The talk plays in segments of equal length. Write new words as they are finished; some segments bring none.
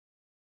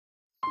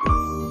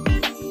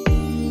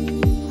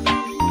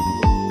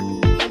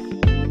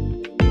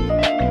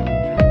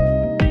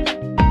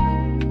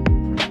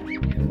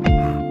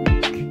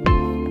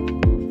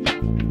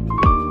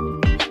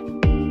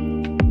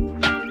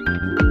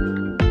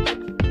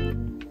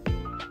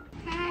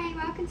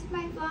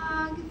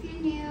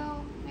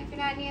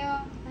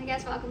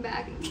guys, welcome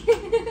back.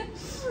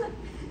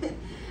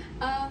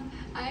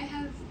 I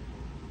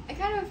had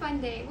kind of a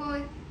fun day.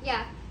 Well,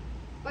 yeah,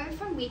 but a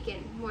fun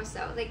weekend more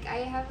so. Like I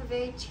have a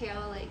very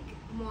chill like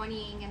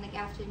morning and like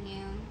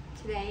afternoon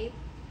today.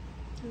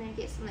 I'm gonna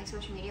get some like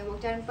social media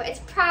work done, but it's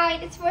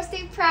Pride. It's first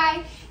day of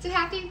Pride, so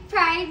happy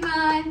Pride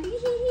Month!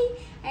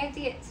 I have to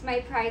get my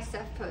Pride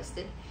stuff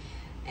posted,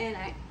 and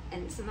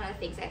some other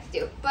things I have to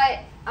do. But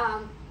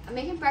I'm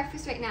making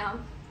breakfast right now,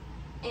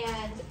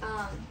 and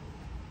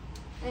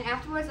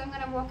afterwards I'm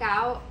gonna work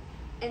out.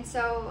 And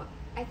so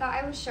I thought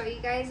I would show you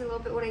guys a little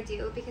bit what I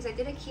do, because I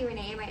did a Q&A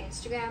on my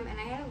Instagram, and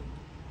I had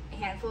a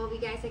handful of you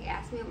guys like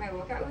ask me what my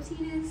workout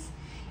routine is.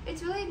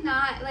 It's really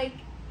not like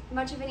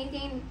much of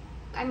anything.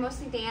 I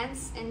mostly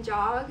dance and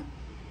jog,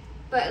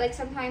 but like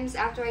sometimes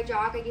after I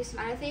jog I do some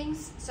other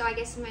things. So I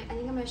guess I think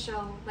I'm gonna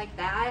show like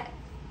that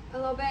a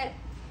little bit.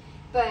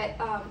 But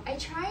I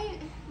try,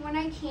 when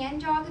I can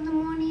jog in the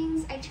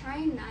mornings, I try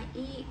and not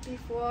eat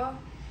before,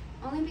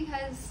 only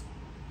because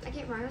I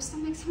get runner's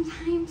stomach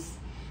sometimes.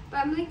 But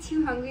I'm like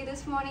too hungry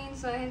this morning,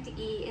 so I have to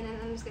eat, and then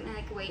I'm just gonna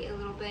like wait a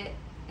little bit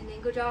and then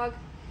go jog.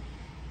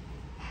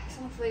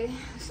 So hopefully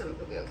my stomach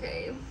will be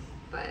okay,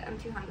 but I'm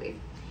too hungry.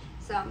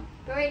 So,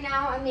 but right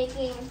now I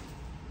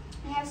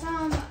have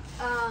some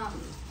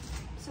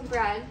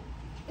bread.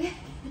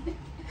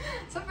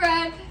 Some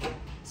bread.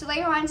 So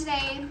later on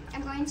today,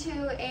 I'm going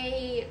to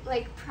a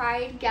like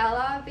Pride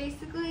gala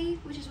basically,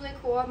 which is really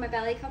cool. My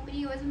ballet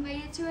company was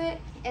invited to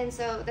it, and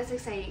so that's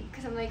exciting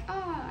because I'm like,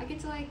 oh, I get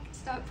to like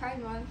start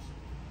Pride Month,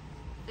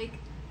 like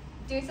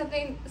doing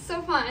something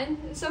so fun,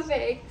 so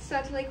big. So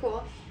that's really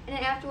cool. And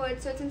then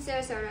afterwards, so it's in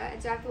Sarasota,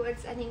 and so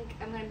afterwards I think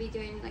I'm gonna be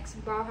doing like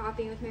some bar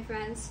hopping with my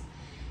friends.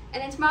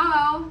 And then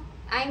tomorrow,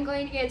 I'm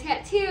going to get a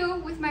tattoo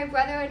with my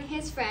brother and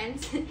his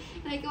friends. And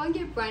I go and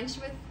get brunch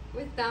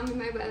with them and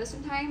my brother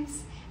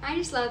sometimes. I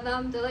just love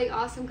them. They're like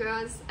awesome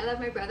girls. I love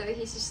my brother.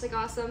 He's just like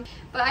awesome.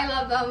 But I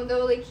love them. They're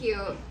really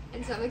cute.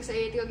 And so I'm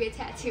excited to go get a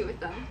tattoo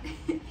with them.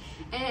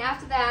 And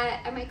after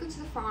that, I might go to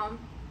the farm.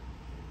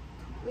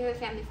 We have a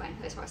family friend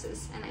who has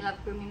horses, and I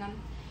love grooming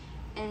them.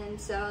 And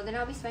so then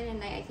I'll be spending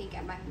the night, I think,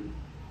 at my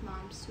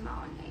mom's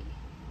tomorrow night.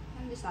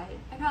 I haven't decided.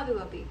 I probably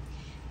will be.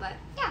 But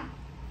yeah.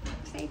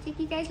 So I take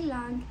you guys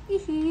along.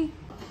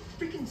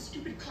 Freaking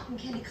stupid cotton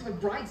candy colored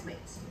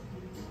bridesmaids.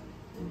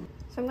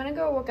 So I'm gonna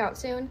go work out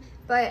soon.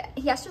 But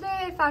yesterday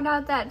I found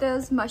out that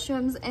there's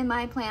mushrooms in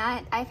my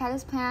plant. I've had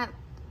this plant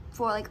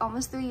for like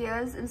almost 3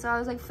 years, and so I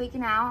was like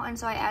freaking out. And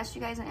so I asked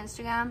you guys on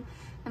Instagram,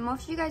 and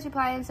most of you guys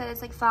replied and said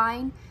it's like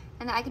fine,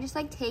 and that I could just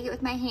like take it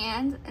with my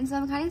hand. And so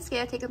I'm kind of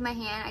scared to take it with my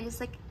hand. I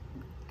just like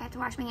I have to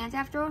wash my hands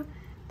after,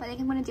 but I think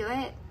I'm gonna do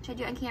it. Should I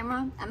do it on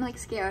camera? I'm like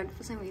scared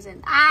for some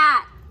reason.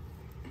 Ah!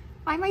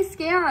 Why am I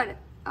scared?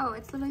 Oh,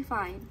 it's literally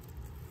fine.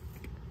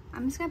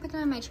 I'm just gonna put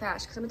them in my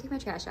trash because I'm gonna take my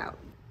trash out.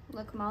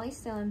 Look, Molly's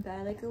still in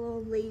bed like a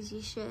little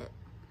lazy shit.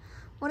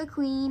 What a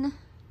queen.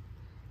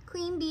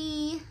 Queen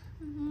bee.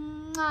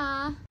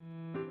 Mwah.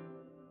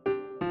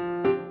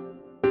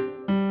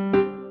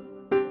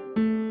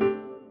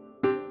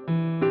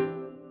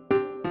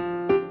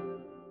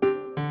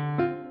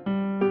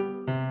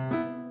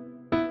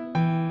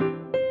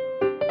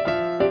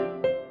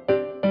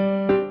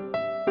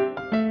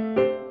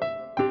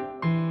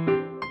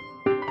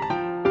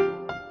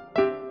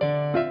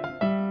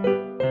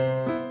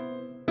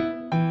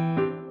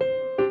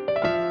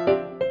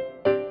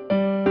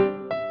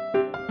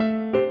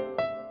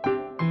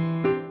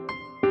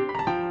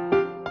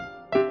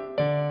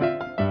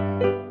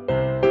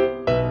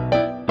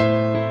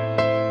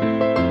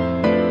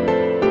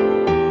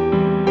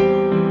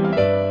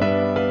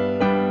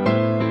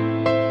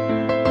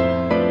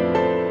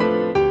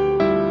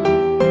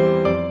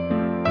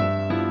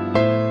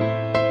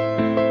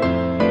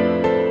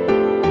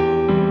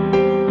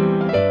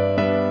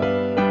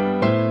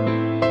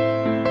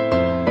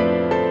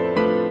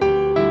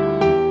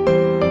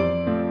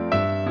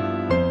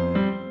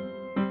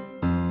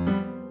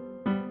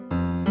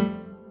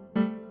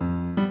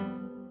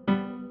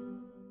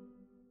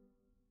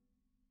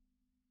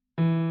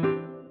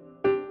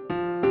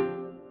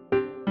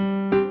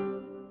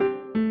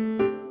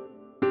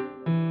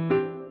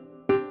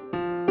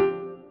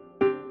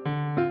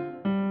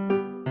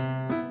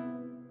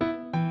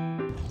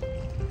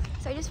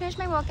 Finished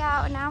my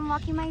workout, and now I'm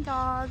walking my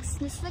dogs.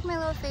 This is like my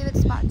little favorite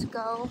spot to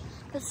go.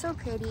 It's so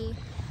pretty,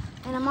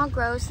 and I'm all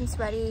gross and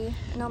sweaty,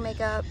 no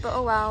makeup, but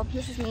oh well,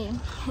 this is me.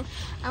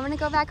 I'm gonna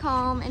go back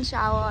home and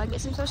shower and get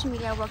some social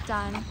media work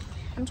done.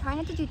 I'm trying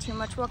not to do too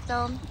much work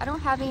though. I don't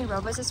have any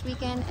robos this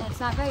weekend, and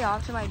it's not very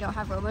often when I don't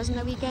have robos in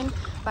the weekend,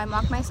 but I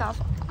mark myself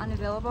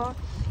unavailable.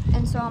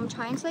 And so I'm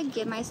trying to like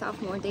give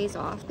myself more days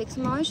off because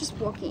I'm always just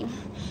working.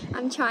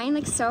 I'm trying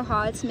like so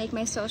hard to make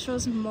my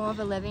socials more of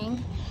a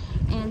living.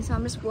 And so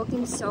I'm just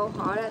working so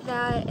hard at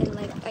that, and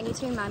like I need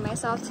to remind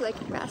myself to like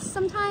rest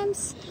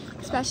sometimes,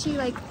 especially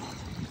like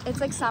it's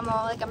like summer,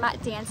 like I'm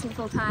not dancing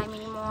full time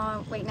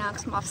anymore right now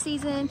because I'm off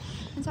season,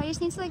 and so I just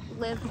need to like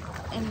live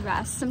and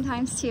rest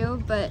sometimes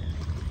too. But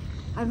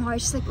I'm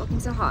always just like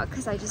working so hard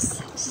because it's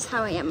just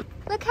how I am.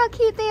 Look how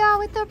cute they are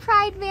with their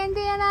Pride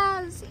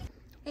bandanas.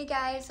 Hey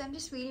guys, I'm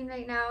just reading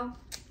right now.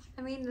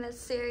 I'm reading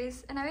this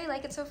series and I really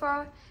like it so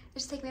far. It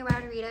just takes me a while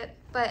to read it.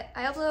 But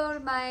I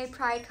upload my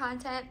Pride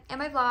content and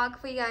my vlog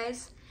for you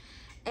guys.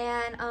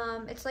 And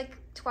it's like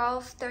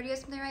 12:30 or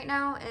something right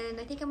now, and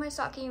I think I'm gonna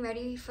start getting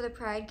ready for the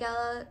Pride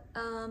Gala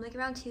like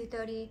around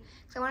 2:30.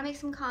 So I want to make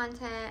some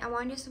content. I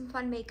want to do some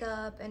fun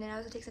makeup, and then I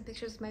also take some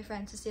pictures with my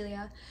friend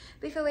Cecilia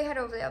before we head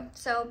over there.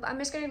 So I'm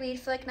just gonna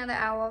read for like another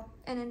hour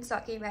and then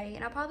start getting ready,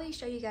 and I'll probably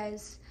show you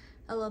guys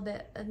a little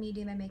bit of me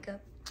doing my makeup.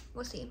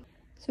 We'll see.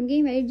 So I'm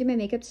getting ready to do my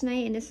makeup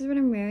tonight, and this is what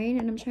I'm wearing,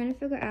 and I'm trying to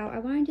figure out, I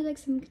want to do like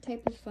some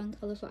type of fun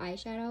colorful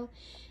eyeshadow,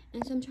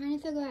 and so I'm trying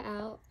to figure it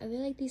out. I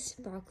really like these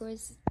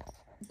sparklers,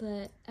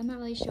 but I'm not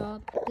really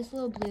sure. This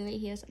little blue right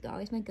here is like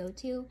always my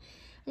go-to.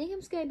 I think I'm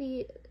just gonna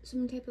be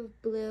some type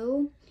of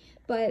blue,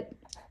 but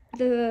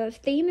the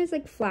theme is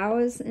like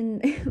flowers,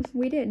 and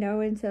we didn't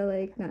know until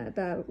like not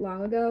that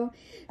long ago.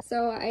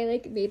 So I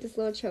like made this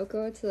little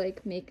choker to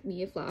like make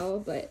me a flower,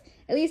 but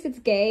at least it's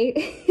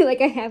gay. Like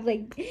I have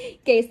like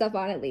gay stuff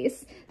on at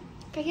least.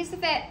 Okay, here's the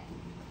fit.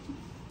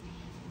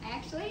 I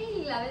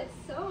actually love it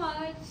so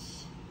much.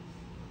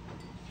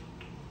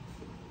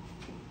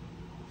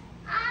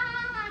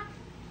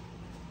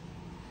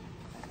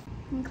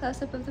 And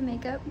close up of the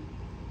makeup.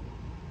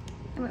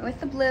 I went with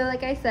the blue,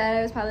 like I said,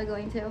 I was probably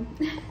going to.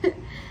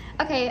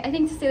 Okay, I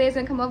think Cecilia's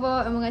gonna come over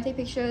and we're gonna take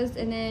pictures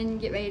and then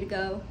get ready to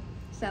go.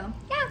 So,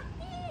 yeah.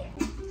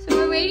 So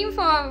we're waiting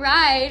for a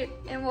ride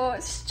and we're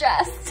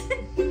stressed.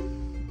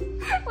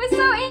 We're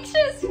so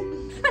anxious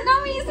for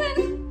no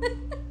reason.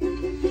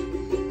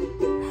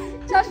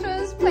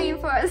 Joshua's playing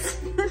for us.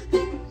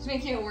 It's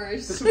making it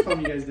worse. This will calm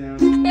you guys down.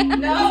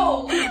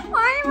 No!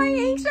 Why am I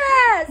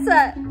anxious?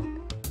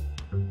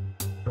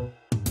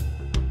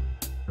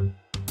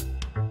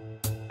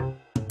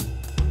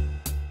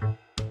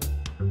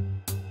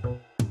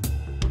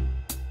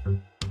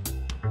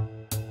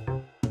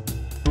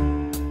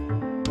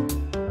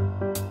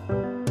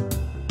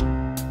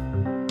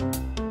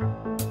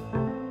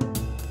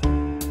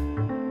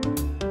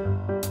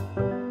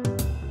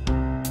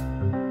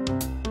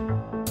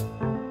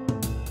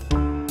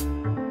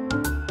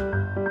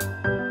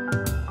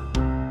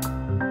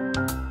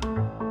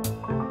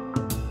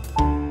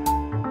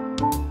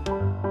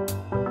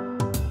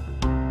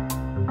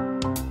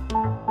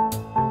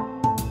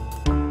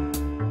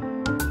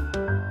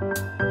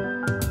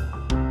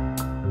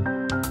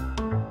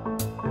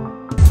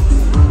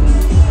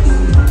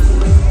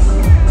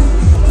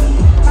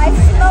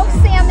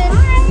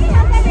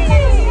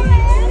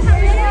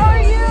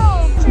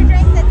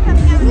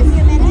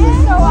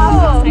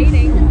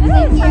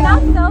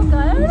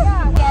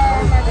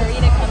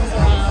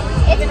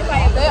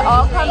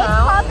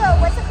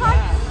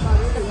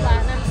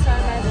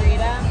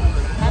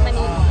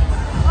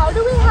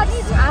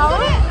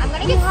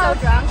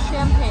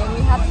 Champagne,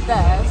 we have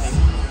this.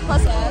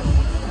 Plus it.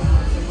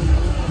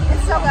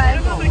 It's so good.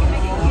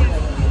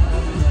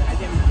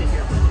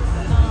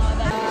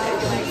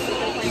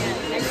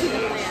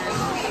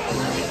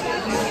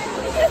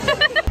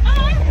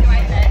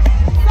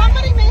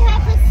 Somebody may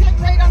have to sit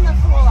right on the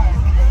floor.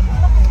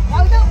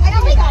 Oh no, I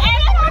don't think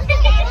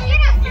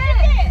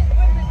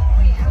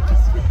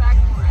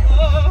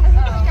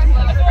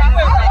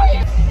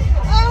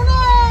oh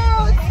no,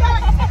 it's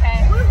stuck. Okay.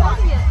 Who's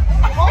holding it?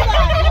 Hold on.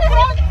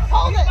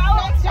 Hold it.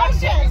 Don't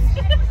shake.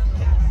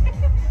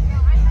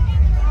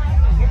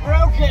 You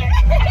broke it.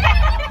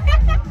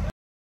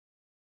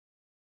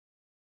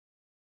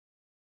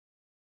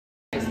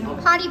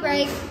 Potty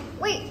break.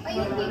 Wait, are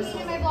you including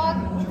in my vlog?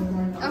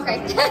 Okay.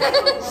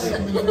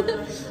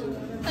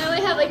 I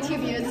only have like 2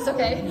 views, it's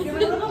okay.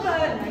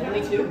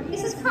 Only 2?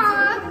 This is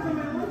Cara,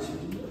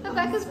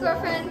 Rebecca's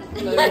girlfriend.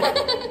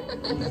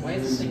 Why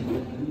is this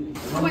thing?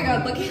 Oh my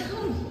god, look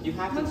at You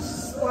have to.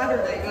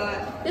 splattered I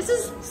got. This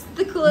is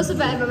the coolest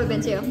event I've ever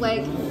been to.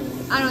 Like,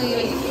 I don't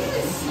even. You can't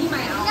even see my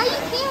Yeah, outfit.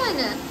 you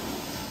can.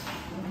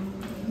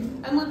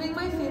 I'm living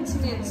my fancy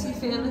Nancy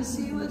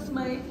fantasy with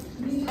my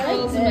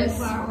pearls and my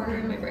flower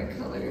and my bright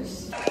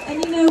colors.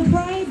 And you know,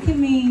 pride can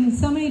mean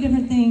so many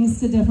different things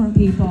to different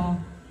people.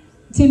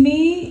 To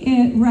me,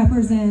 it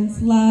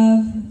represents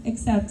love,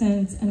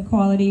 acceptance, and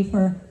equality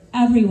for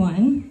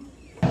everyone.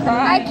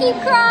 I keep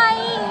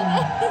crying.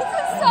 This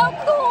is so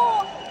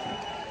cool.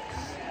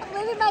 I'm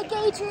living my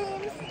gay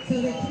dreams.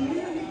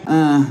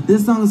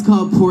 This song is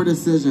called Poor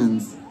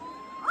Decisions.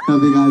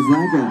 Hope you guys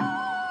like it.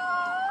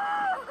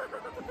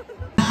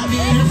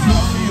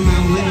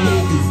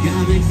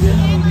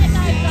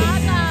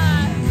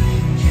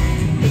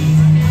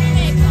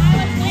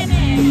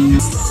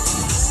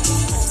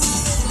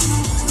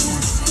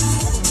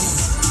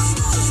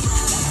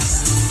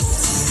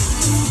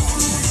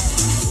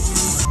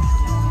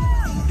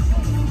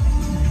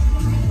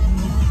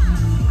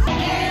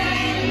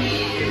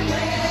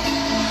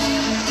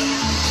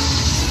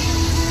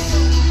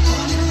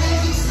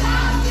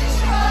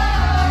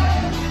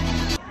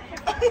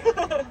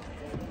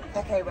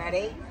 Okay,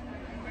 ready?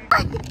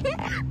 Why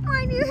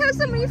do you have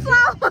so many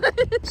flowers?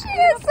 She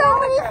has so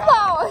many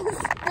flowers.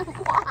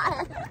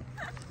 Why?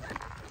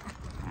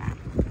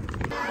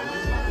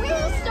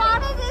 Where's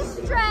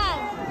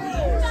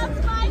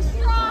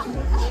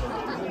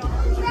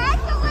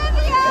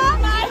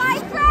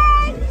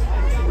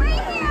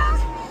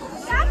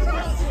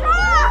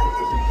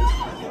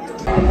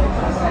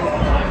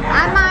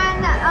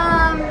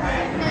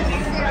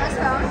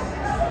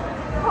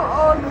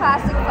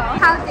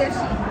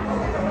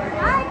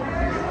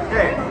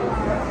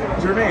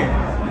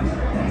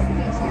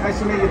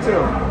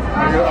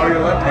Are you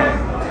left hand?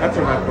 That's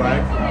a red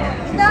flag.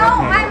 She's No,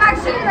 left-handed. I'm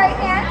actually right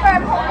hand, but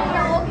I'm holding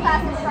an old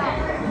classic song.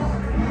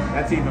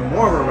 That's even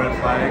more of a red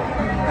flag.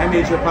 That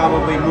means you're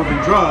probably moving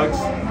drugs,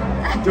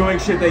 doing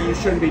shit that you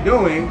shouldn't be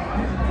doing.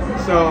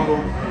 So,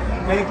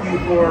 thank you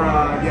for,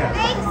 yeah.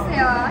 Thanks,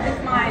 Sarah.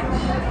 It's mine.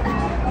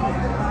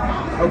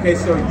 Okay,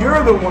 so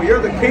you're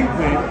the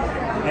kingpin,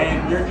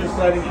 and you're just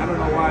letting, I don't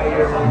know why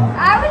you're...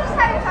 I was just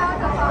having fun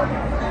with the phone.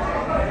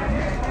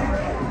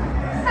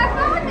 Have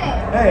fun with it.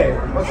 Hey,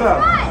 what's It's up?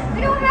 fun.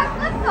 We don't have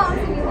flip phones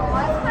anymore.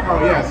 It's fun. Oh,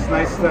 yes,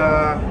 nice to...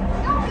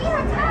 Don't be a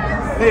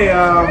test. Hey,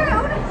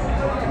 Rude.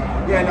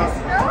 yeah, no,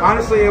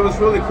 honestly, it was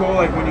really cool,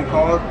 like, when you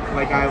called,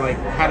 like, I, like,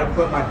 had to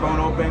put my phone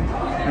open,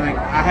 and, like,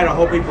 I had to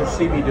hope people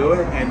see me do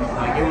it, and,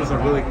 like, it was a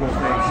really cool thing,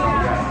 so,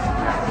 yeah.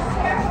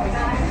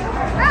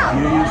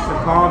 You used to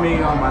call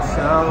me on my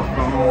cell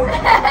phone,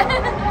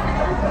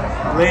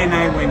 late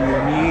night when you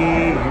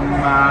need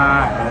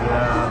my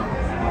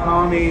love,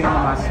 call me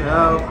on my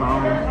cell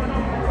phone.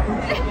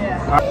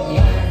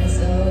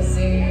 So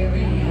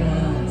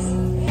serious.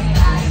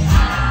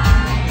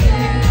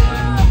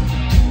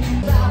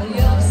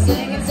 You're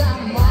singing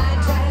some white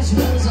trash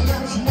music,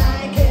 much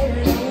like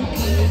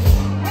karaoke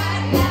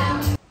right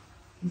now.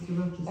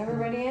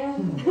 Everybody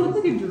in? I look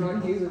like a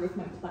drug user with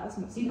my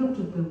plasma. He looked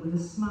at them with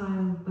a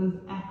smile both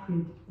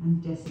acrid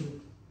and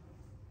desolate.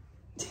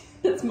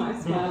 That's my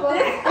smile.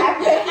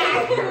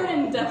 Acrid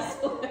and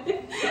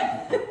desolate.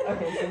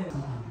 Okay, so.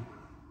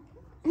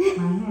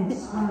 My head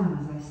swam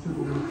as I stood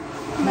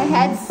there. My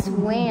head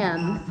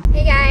swam.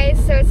 Hey guys,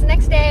 so it's the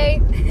next day.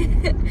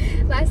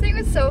 Last night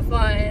was so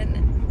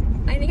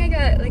fun. I think I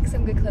got like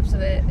some good clips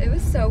of it. It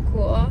was so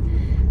cool.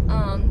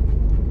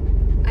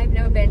 I've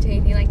never been to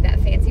anything like that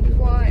fancy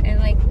before, and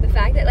like the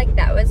fact that like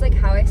that was like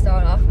how I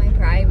started off my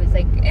pride was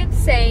like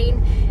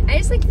insane. I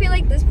just like feel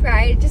like this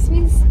pride just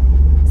means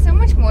so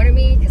much more to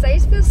me because I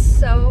just feel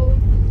so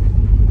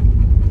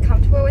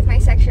comfortable with my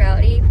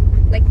sexuality,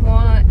 like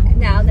more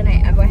now than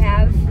I ever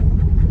have,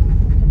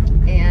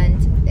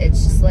 and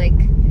it's just like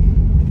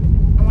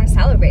I want to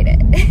celebrate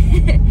it.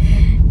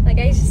 Like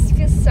I just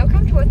feel so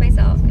comfortable with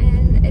myself,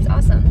 and it's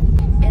awesome.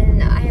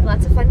 And I have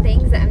lots of fun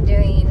things that I'm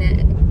doing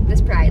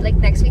this pride. Like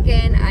next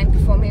weekend I'm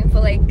performing for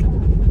like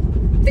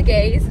the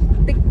gays,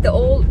 the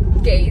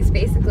old gays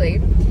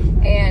basically,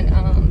 and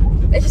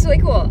it's just really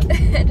cool.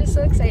 I'm just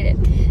so excited.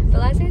 But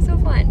last night was so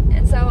fun,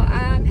 and so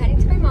I'm heading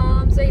to my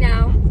mom's right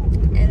now,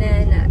 and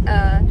then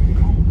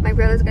my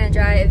brother's gonna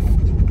drive.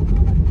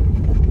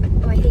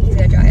 Oh, I think he's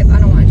gonna drive. I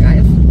don't want to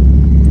drive.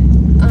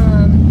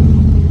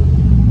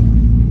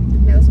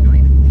 That was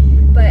annoying.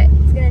 But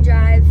he's gonna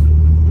drive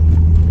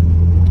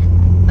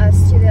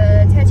us to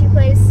the tattoo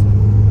place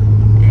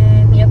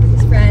and meet up with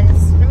his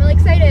friends. I'm really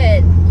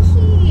excited.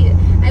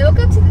 I woke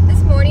up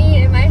this morning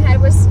and my head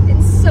was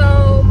in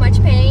so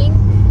much pain,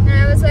 and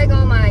I was like,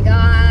 oh my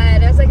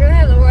god. I was like, I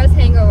have the worst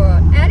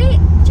hangover. I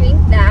didn't drink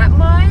that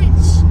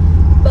much,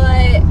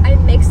 but I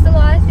mixed a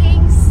lot of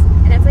things,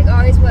 and that's like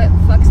always what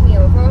fucks me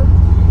over.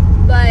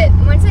 But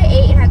once I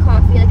ate and had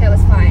coffee, like I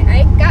was fine.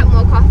 I got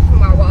more coffee from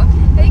Wawa.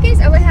 Have you guys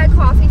ever had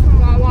coffee from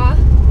Wawa?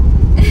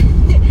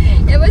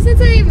 Ever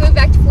since I moved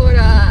back to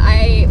Florida,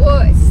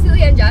 well,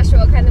 Cecilia and Joshua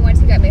are kind of the ones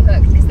who got me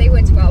hooked because they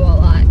went to Wawa a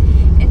lot.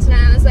 And so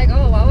now I was like,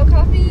 oh, Wawa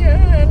coffee?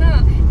 I don't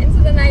know. And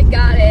so then I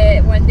got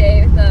it one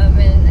day with them,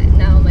 and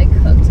now I'm like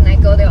hooked, and I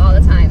go there all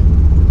the time.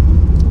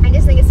 I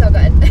just think it's so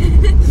good.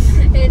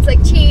 And it's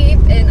like cheap,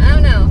 and I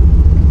don't know.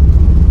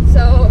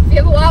 So if you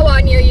have a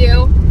Wawa near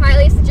you,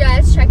 highly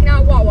suggest checking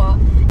out Wawa.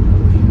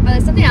 Oh,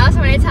 there's something else I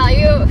want to tell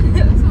you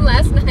from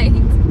last night.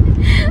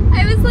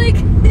 I was like,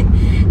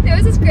 there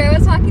was this girl I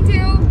was talking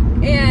to,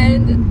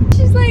 and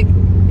she's like,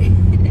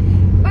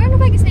 I don't know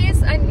if I can say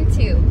this on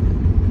YouTube,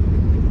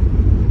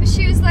 but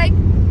she was like,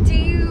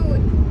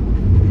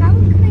 how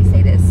can I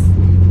say this?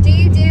 Do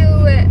you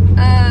do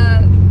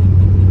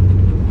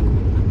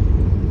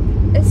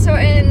a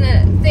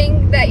certain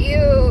thing that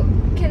you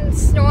can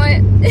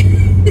snort?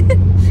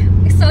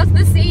 Sauce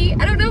the sea?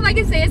 I don't know if I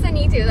can say this on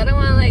YouTube. I don't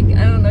want to like,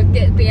 I don't know,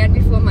 get banned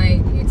before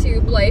my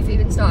YouTube life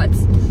even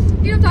starts. You know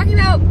what I'm talking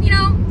about? You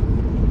know?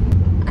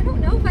 I don't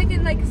know if I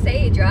can like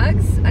say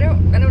drugs. I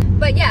don't,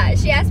 but yeah,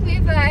 she asked me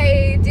if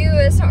I do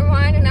a certain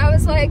one, and I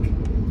was like,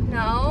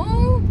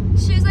 no.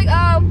 She was like,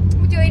 oh,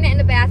 we're doing it in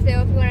the bathroom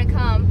if you want to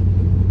come.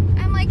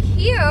 I'm like,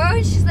 here?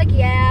 And she's like,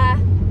 yeah.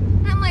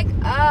 And I'm like,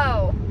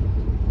 oh.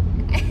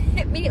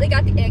 I immediately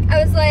got the ick.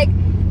 I was like,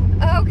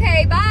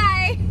 okay,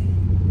 bye.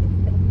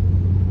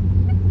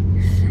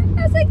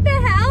 I was like, the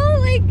hell?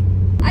 Like,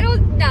 I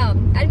don't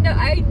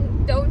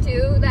don't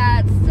do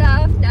that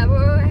stuff.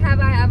 Never have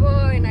I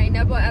ever, and I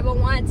never ever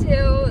want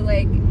to.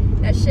 Like,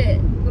 that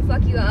shit will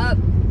fuck you up.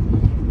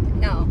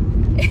 No.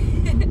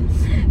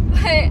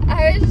 But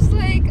I was just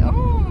like,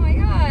 oh my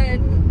god.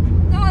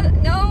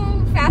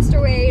 No faster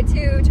way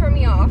to turn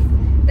me off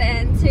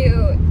than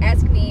to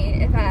ask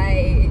me if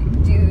I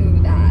do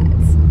that.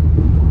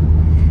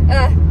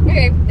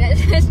 Okay, I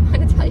just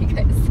want to tell you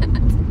guys that.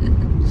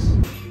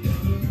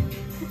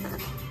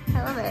 I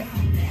love it.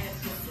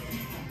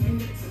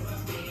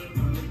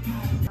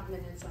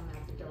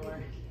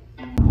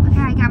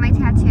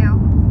 too.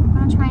 I'm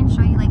gonna try and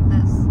show you like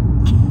this.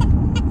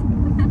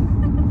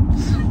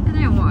 And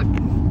then walk.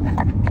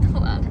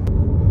 Hold on.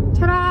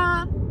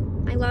 Ta-da!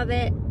 I love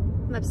it.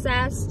 I'm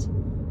obsessed.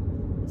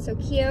 So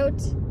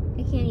cute.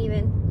 I can't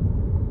even.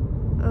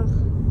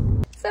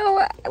 Ugh.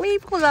 So we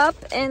pulled up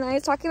and I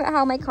was talking about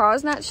how my car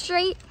is not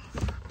straight.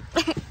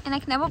 And I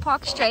can never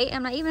park straight.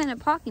 I'm not even in a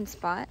parking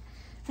spot.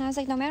 And I was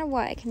like, no matter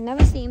what, I can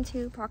never seem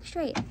to park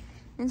straight.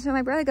 And so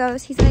my brother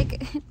goes, he's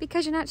like,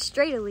 because you're not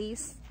straight,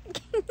 Elise.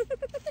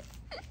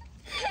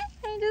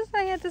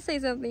 I had to say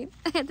something.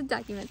 I had to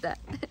document that.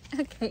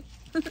 Okay.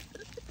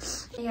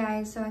 Hey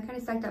guys, so I kind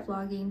of sucked at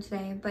vlogging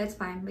today, but it's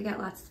fine. We got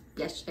lots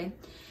yesterday.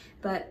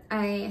 But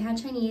I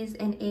had Chinese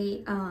and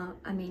ate.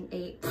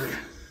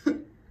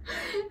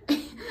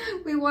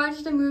 We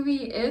watched a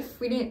movie. If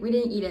we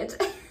didn't eat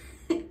it.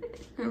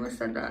 I almost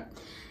said that.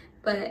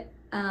 But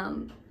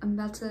I'm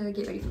about to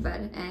get ready for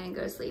bed and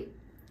go to sleep.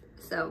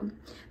 So,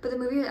 but the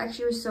movie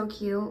actually was so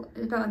cute. It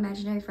was about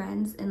imaginary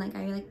friends, and like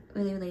I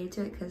really related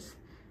to it because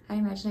I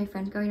had imaginary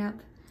friends growing up,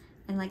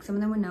 and like some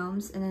of them were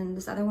gnomes, and then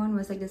this other one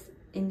was like this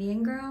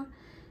Indian girl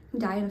who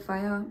died in a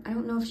fire. I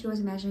don't know if she was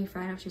an imaginary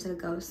friend or if she was like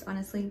a ghost,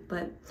 honestly,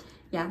 but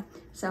yeah.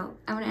 So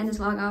I'm gonna end this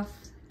vlog off,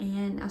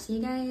 and I'll see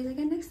you guys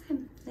again next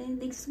time. And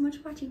thanks so much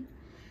for watching.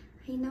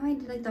 I know I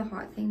did like the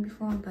heart thing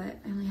before, but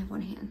I only have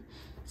one hand.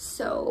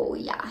 So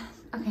yeah.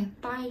 Okay,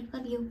 bye.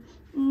 Love you.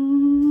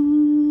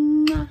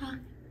 Mwah.